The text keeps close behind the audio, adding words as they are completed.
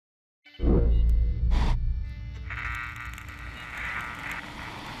Well,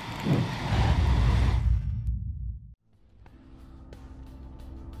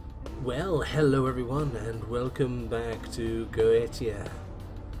 hello everyone, and welcome back to Goetia.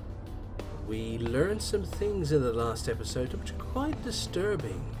 We learned some things in the last episode which are quite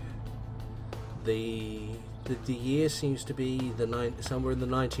disturbing. The year seems to be somewhere in the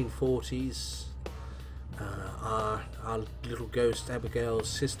 1940s. Our little ghost Abigail's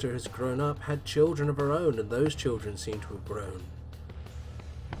sister has grown up, had children of her own, and those children seem to have grown.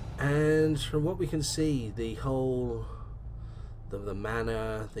 And from what we can see, the whole... The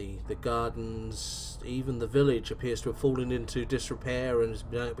manor, the gardens, even the village appears to have fallen into disrepair and has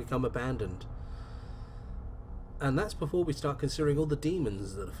become abandoned. And that's before we start considering all the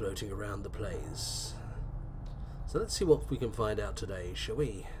demons that are floating around the place. So let's see what we can find out today, shall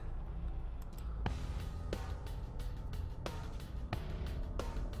we?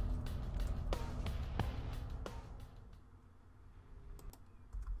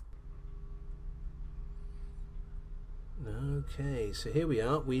 Okay, so here we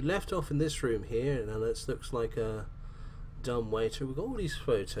are. We left off in this room here, and now this looks like a dumb waiter. We've got all these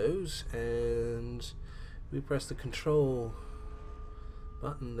photos, and we press the control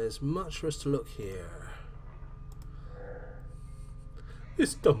button. There's much for us to look here.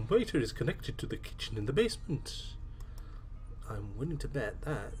 This dumb waiter is connected to the kitchen in the basement. I'm willing to bet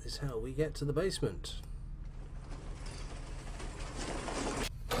that is how we get to the basement.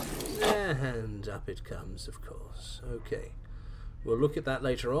 And up it comes, of course. Okay, we'll look at that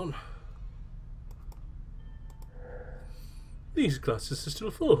later on. These glasses are still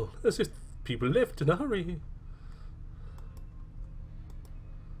full, as if people left in a hurry.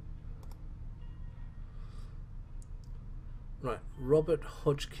 Right, Robert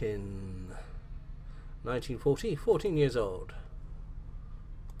Hodgkin, 1940, 14 years old.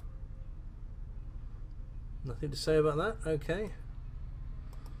 Nothing to say about that? Okay.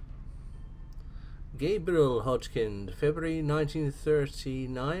 Gabriel Hodgkin, February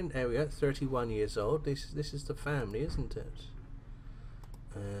 1939. There we go, 31 years old. This is the family, isn't it?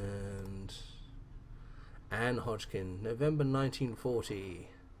 And Anne Hodgkin, November 1940.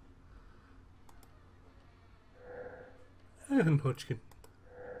 Anne Hodgkin.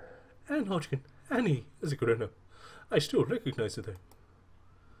 Anne Hodgkin. Annie, as a grown-up. I still recognize her though.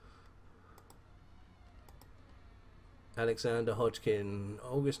 Alexander Hodgkin,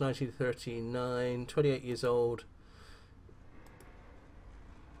 August 1939, 28 years old.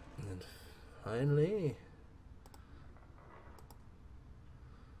 And finally,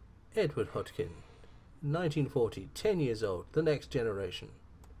 Edward Hodgkin, 1940, 10 years old, the next generation.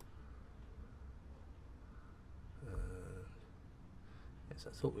 Yes,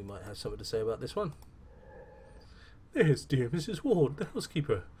 I thought we might have something to say about this one. There's dear Mrs. Ward, the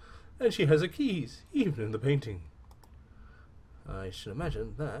housekeeper, and she has her keys, even in the painting. I should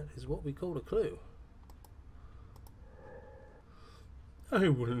imagine that is what we call a clue. I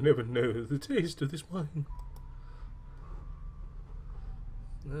will never know the taste of this wine.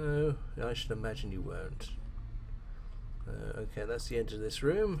 No, I should imagine you won't. Okay, that's the end of this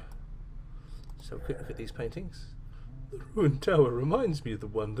room. So a quick look at these paintings. The ruined tower reminds me of the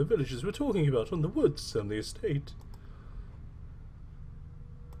one the villagers were talking about on the woods on the estate.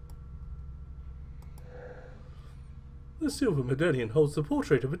 The silver medallion holds the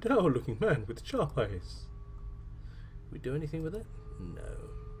portrait of a dour-looking man with sharp eyes. Can we do anything with it? No.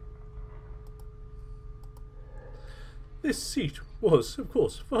 This seat was, of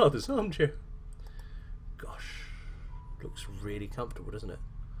course, Father's armchair. Gosh, looks really comfortable, doesn't it?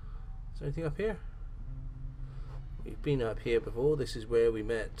 Is there anything up here? We've been up here before. This is where we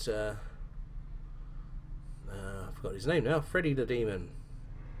met, I forgot his name now, Freddy the Demon.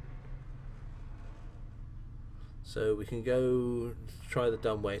 So we can go try the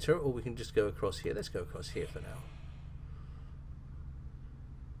dumb waiter, or we can just go across here. Let's go across here for now.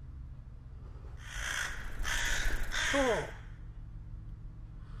 Oh!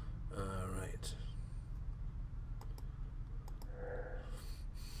 Alright.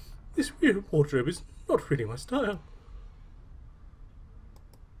 This weird wardrobe is not really my style.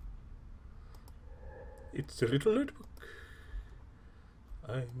 It's a little notebook.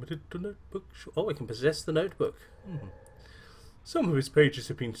 I'm a little notebook. Oh, I can possess the notebook. Some of its pages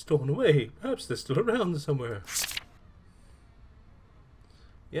have been stolen away. Perhaps they're still around somewhere.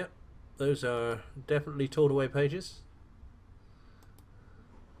 Yep, those are definitely torn away pages.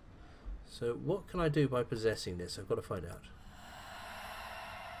 So what can I do by possessing this? I've got to find out.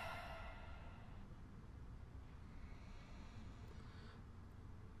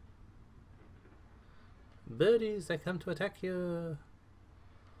 Birdies, they come to attack you.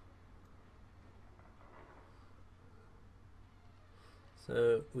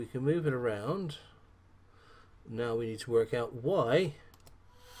 So we can move it around. Now we need to work out why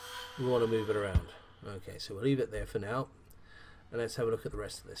we want to move it around. Okay, so we'll leave it there for now. And let's have a look at the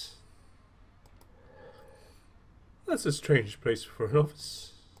rest of this. That's a strange place for an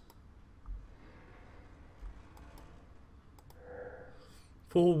office.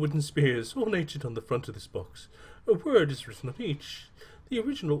 4 wooden spears ornated on the front of this box. A word is written on each. The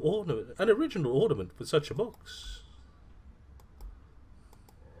original ornament, an original ornament for such a box.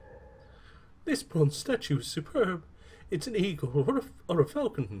 This bronze statue is superb. It's an eagle or a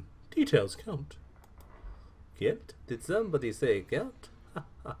falcon. Details count. Count? Did somebody say count? Ha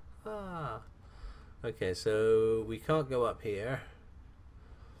ha ha. Okay, so we can't go up here.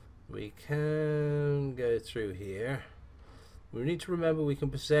 We can go through here. We need to remember we can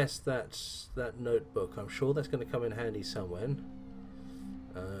possess that notebook. I'm sure that's going to come in handy somewhere.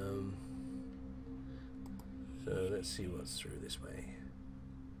 So let's see what's through this way.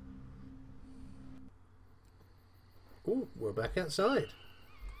 Oh, we're back outside.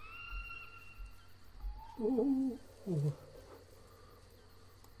 Ooh.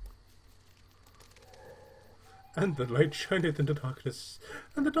 And the light shineth in the darkness,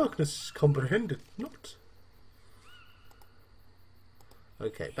 and the darkness comprehended not.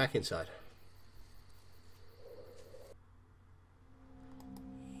 Okay, back inside.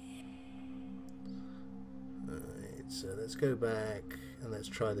 Alright, so let's go back and let's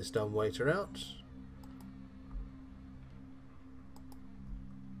try this dumbwaiter out.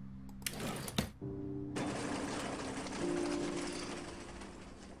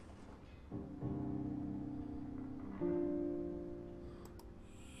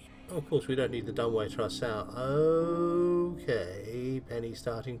 Of course, we don't need the dumbwaiter ourselves. Okay, penny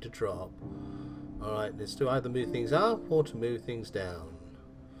starting to drop. Alright, let's to either move things up or to move things down.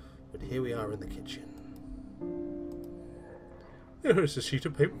 But here we are in the kitchen. There is a sheet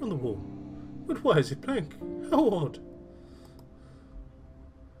of paper on the wall. But why is it blank? How odd.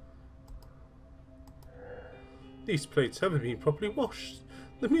 These plates haven't been properly washed.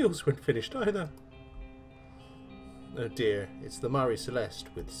 The meals weren't finished either. Oh dear, it's the Marie Celeste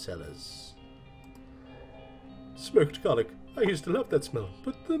with cellars. Smoked garlic. I used to love that smell,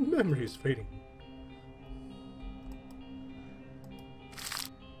 but the memory is fading.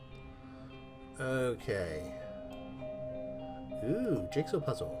 Okay. Ooh, jigsaw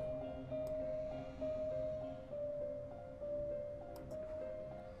puzzle.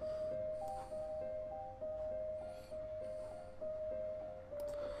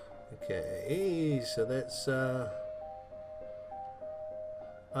 Okay, so let's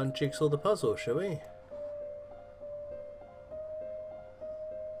unjigsaw the puzzle, shall we?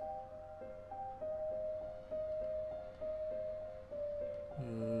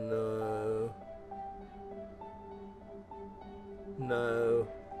 No. No.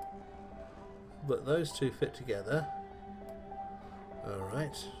 But those two fit together.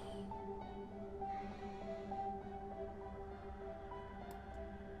 Alright.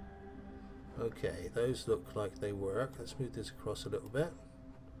 Okay, those look like they work. Let's move this across a little bit.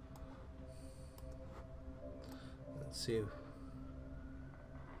 Let's see.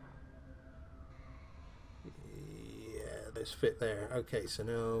 Yeah, those fit there. Okay, so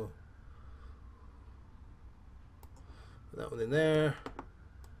now put that one in there.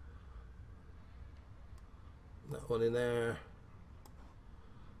 That one in there.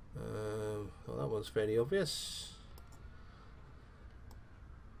 Well, that one's fairly obvious.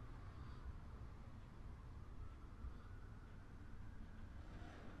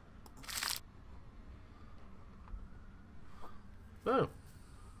 Oh.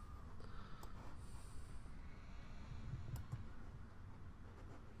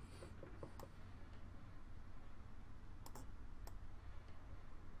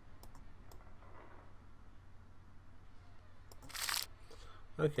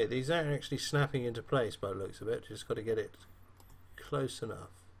 Okay, these aren't actually snapping into place by the looks of it. Just got to get it close enough.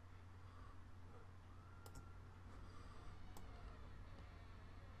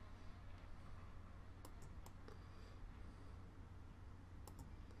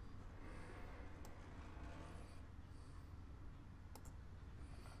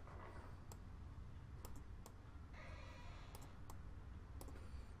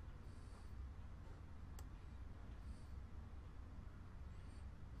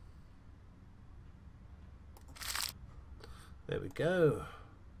 There we go.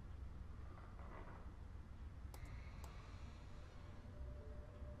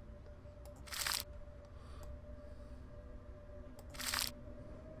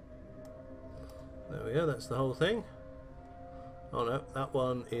 There we go, that's the whole thing. Oh no, that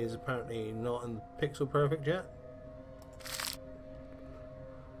one is apparently not in pixel perfect yet.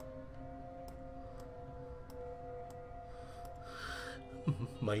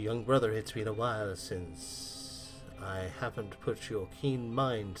 My young brother, it's been a while since I haven't put your keen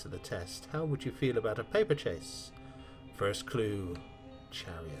mind to the test. How would you feel about a paper chase? First clue,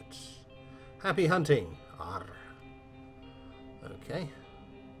 chariot. Happy hunting. Arr. Okay.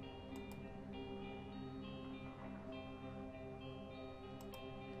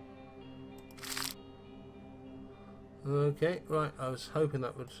 Okay, right, I was hoping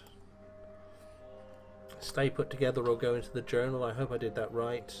that would stay put together or go into the journal. I hope I did that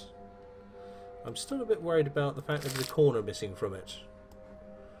right. I'm still a bit worried about the fact that there's a corner missing from it.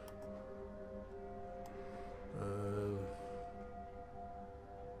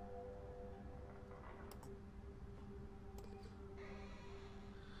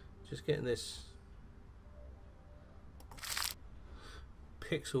 Just getting this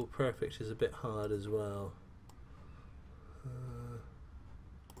pixel perfect is a bit hard as well.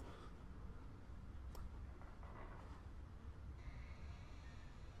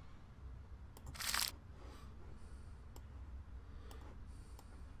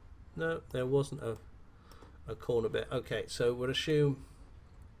 No, there wasn't a corner bit. Okay, so we'll assume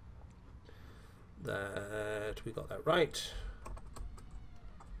that we got that right.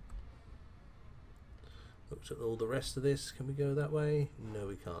 Looked at all the rest of this. Can we go that way? No,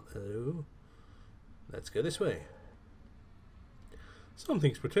 we can't. Oh. Let's go this way.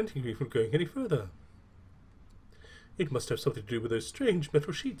 Something's preventing me from going any further. It must have something to do with those strange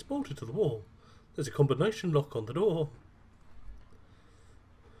metal sheets bolted to the wall. There's a combination lock on the door.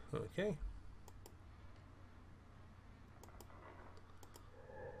 Okay.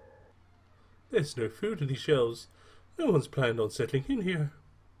 There's no food in these shelves. No one's planned on settling in here.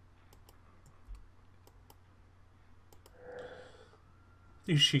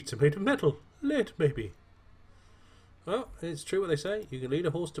 These sheets are made of metal. Lead, maybe. Well, it's true what they say. You can lead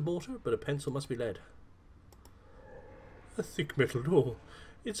a horse to water, but a pencil must be lead. A thick metal door.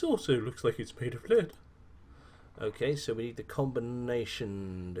 It also looks like it's made of lead. Okay, so we need the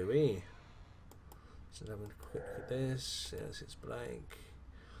combination, do we? So I'm going to quick look at this. Yes, it's blank.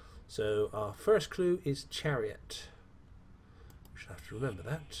 So our first clue is chariot. We should have to remember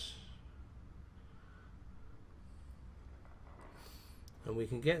that. And we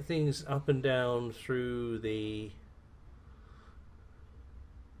can get things up and down through the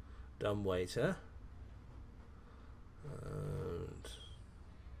dumbwaiter. And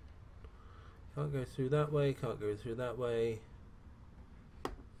can't go through that way, can't go through that way.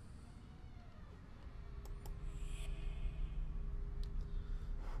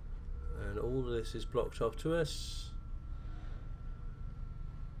 And all of this is blocked off to us.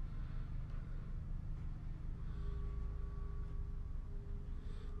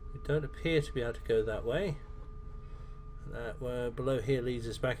 We don't appear to be able to go that way. That below here leads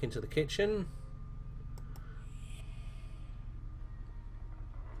us back into the kitchen.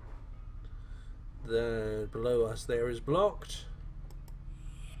 The below us there is blocked.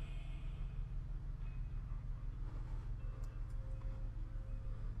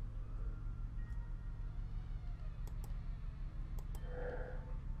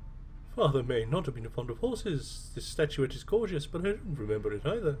 Father may not have been fond of horses. This statuette is gorgeous, but I don't remember it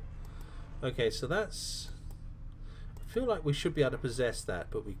either. Okay, so that's... I feel like we should be able to possess that,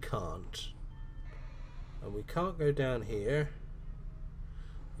 but we can't. And we can't go down here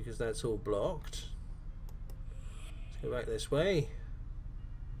because that's all blocked. Let's go back this way.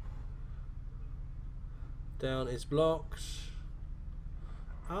 Down is blocked.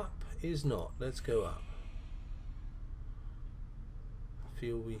 Up is not. Let's go up. I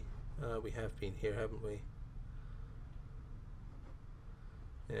feel we have been here, haven't we?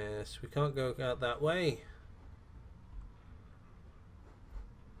 Yes, we can't go out that way.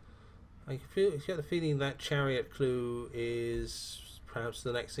 I get the feeling that chariot clue is perhaps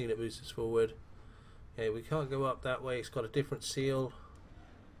the next thing that moves us forward. Okay, we can't go up that way. It's got a different seal.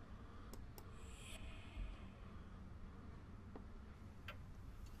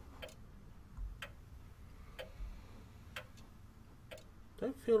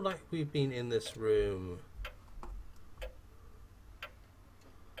 Don't feel like we've been in this room.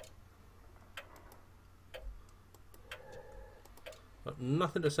 Got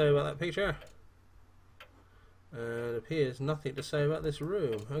nothing to say about that picture. And appears nothing to say about this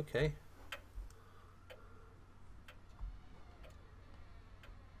room. Okay.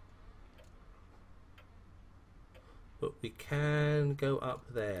 But we can go up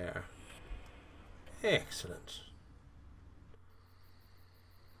there. Excellent.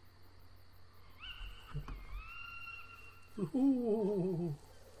 Ooh.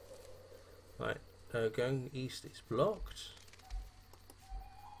 Right, going east is blocked.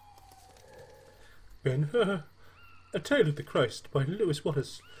 Ben-Hur, A Tale of the Christ by Lewis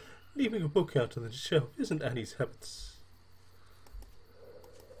Wallace. Leaving a book out on the shelf isn't Annie's habits.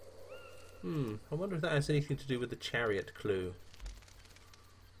 I wonder if that has anything to do with the chariot clue.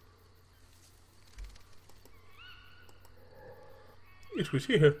 It was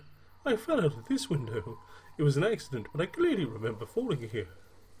here. I fell out of this window. It was an accident, but I clearly remember falling here.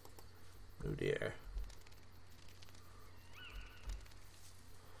 Oh dear.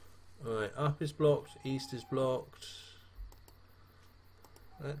 Alright, up is blocked, east is blocked.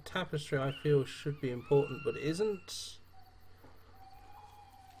 That tapestry I feel should be important, but isn't.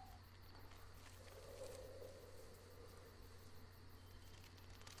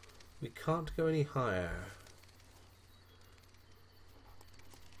 We can't go any higher.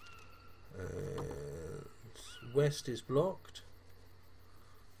 And west is blocked.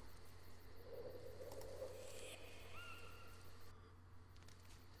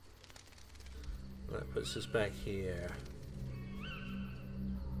 That puts us back here.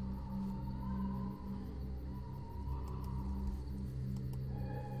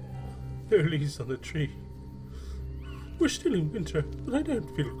 No leaves on the tree. We're still in winter, but I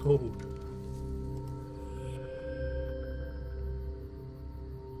don't feel cold.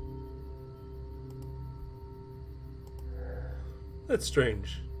 That's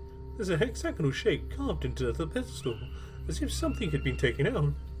strange. There's a hexagonal shape carved into the pedestal, as if something had been taken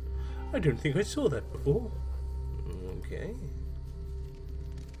out. I don't think I saw that before. Okay.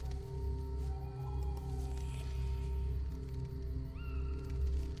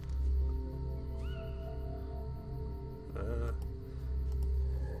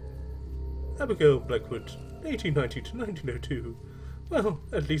 Abigail Blackwood, 1890 to 1902. Well,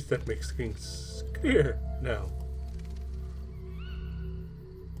 at least that makes things clear now.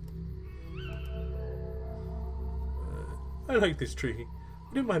 I like this tree,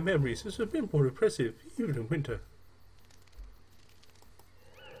 but in my memories it's a bit more oppressive, even in winter.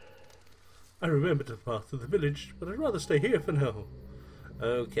 I remembered the path to the village, but I'd rather stay here for now.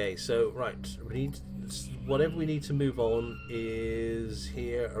 Okay, so right, we need whatever we need to move on is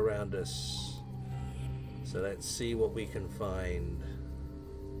here around us. So let's see what we can find.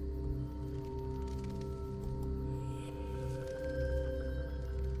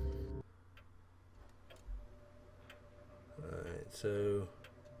 Alright, so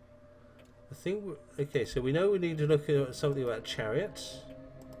the thing. Okay, so we know we need to look at something about chariots.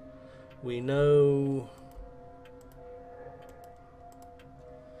 We know.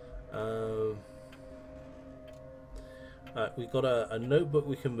 We've got a notebook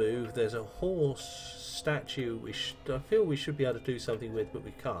we can move. There's a horse statue I feel we should be able to do something with, but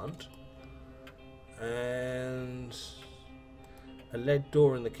we can't. And a lead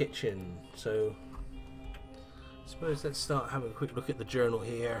door in the kitchen. So I suppose let's start having a quick look at the journal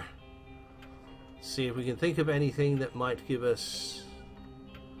here. See if we can think of anything that might give us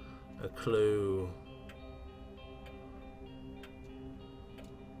a clue.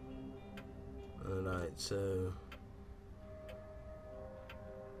 Alright, so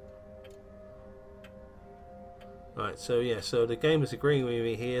right, so yeah, so the game is agreeing with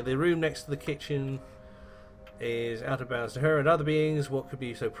me here. The room next to the kitchen is out of bounds to her and other beings. What could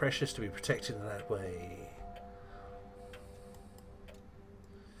be so precious to be protected in that way?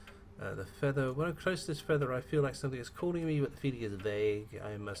 The feather. When I'm close to this feather, I feel like something is calling me, but the feeling is vague.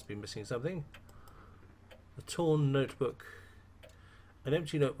 I must be missing something. A torn notebook. An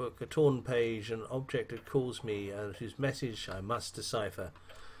empty notebook, a torn page, an object that calls me, and whose message I must decipher.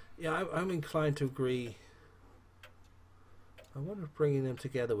 Yeah, I'm inclined to agree. I wonder if bringing them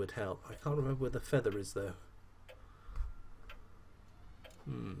together would help. I can't remember where the feather is, though.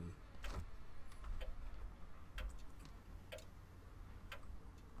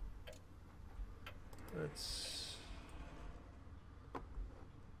 Let's...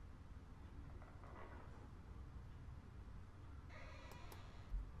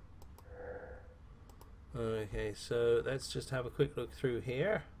 Okay, so let's just have a quick look through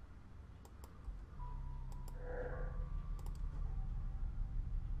here.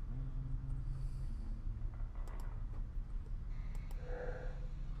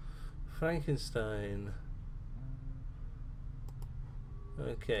 Frankenstein.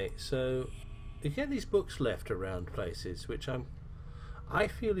 Okay, so you get these books left around places, which I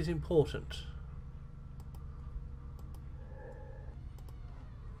feel is important.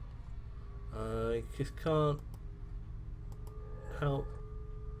 I just can't help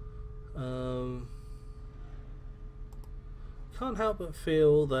but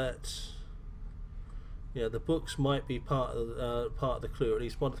feel that the books might be part of the clue, or at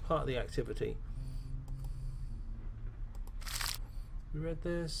least part of the activity. We read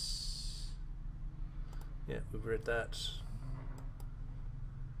this. Yeah, we've read that.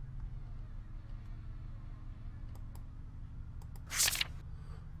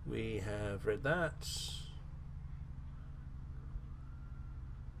 We have read that.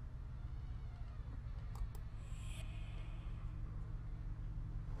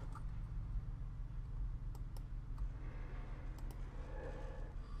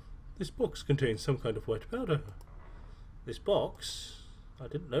 This box contains some kind of white powder. This box, I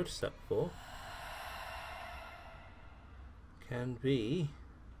didn't notice that before, can be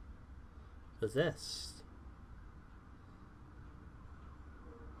possessed.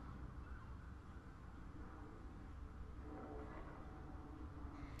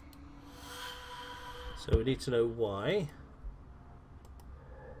 So we need to know why.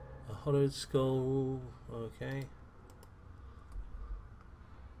 A hollowed skull, okay.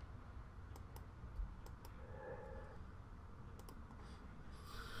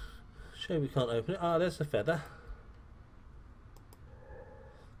 Shame we can't open it. Ah, there's the feather.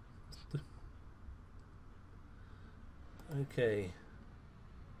 Okay.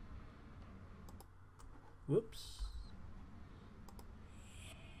 Whoops.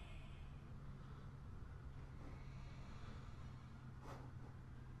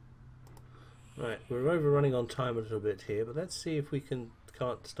 Right, we're overrunning on time a little bit here, but let's see if we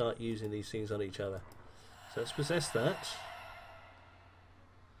can't start using these things on each other. So let's possess that.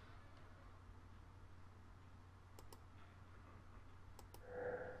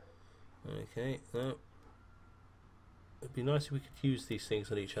 Okay, no. It'd be nice if we could use these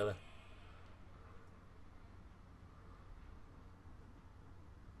things on each other.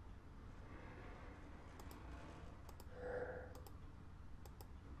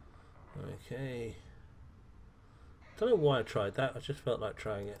 Okay. Don't know why I tried that, I just felt like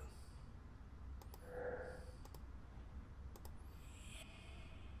trying it.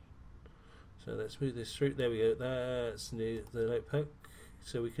 So let's move this through. There we go. That's the light poke.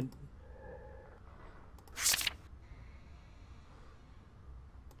 So we can.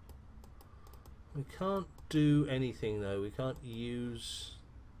 We can't do anything though. We can't use.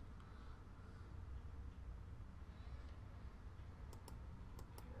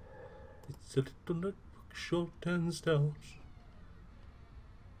 It's a little notebook, short and stout.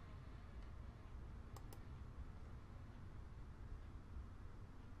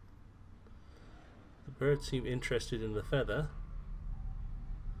 The birds seem interested in the feather.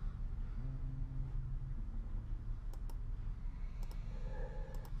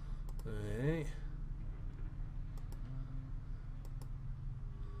 Okay.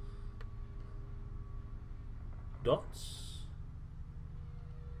 Dots.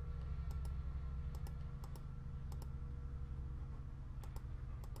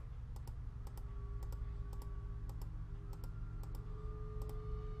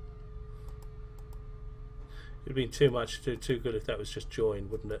 It'd be too much, too good if that was just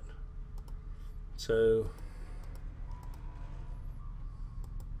joined, wouldn't it? So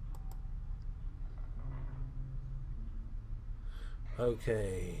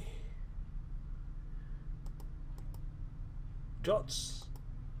okay. Dots.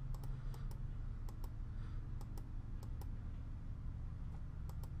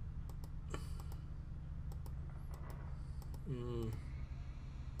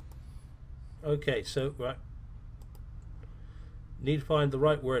 Okay, so right. Need to find the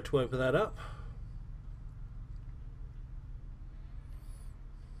right word to open that up.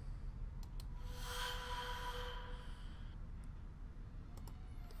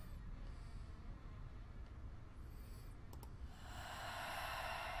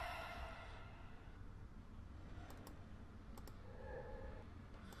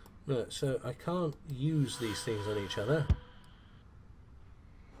 No, so I can't use these things on each other.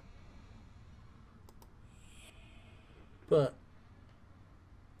 But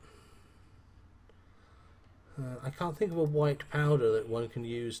I can't think of a white powder that one can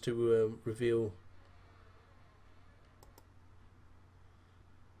use to reveal.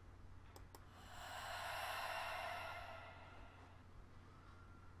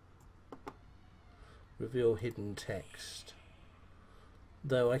 Reveal hidden text.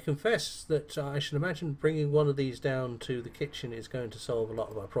 Though I confess that I should imagine bringing one of these down to the kitchen is going to solve a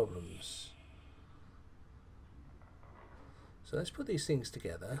lot of our problems. So let's put these things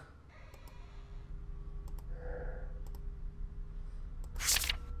together.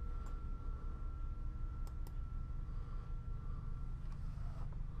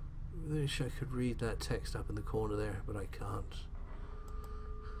 I wish I could read that text up in the corner there, but I can't.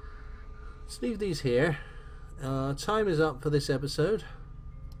 Let's leave these here. Time is up for this episode.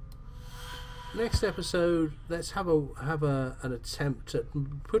 next episode, let's have an attempt at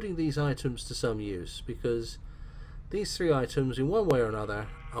putting these items to some use, because these 3 items, in one way or another,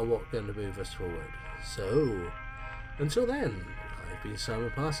 are what's going to move us forward. So, until then, I've been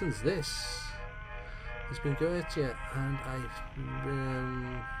Simon Parsons. This has been Goetia, and I've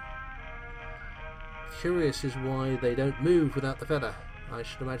been curious as why they don't move without the feather. I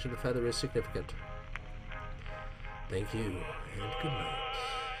should imagine the feather is significant. Thank you, and good night.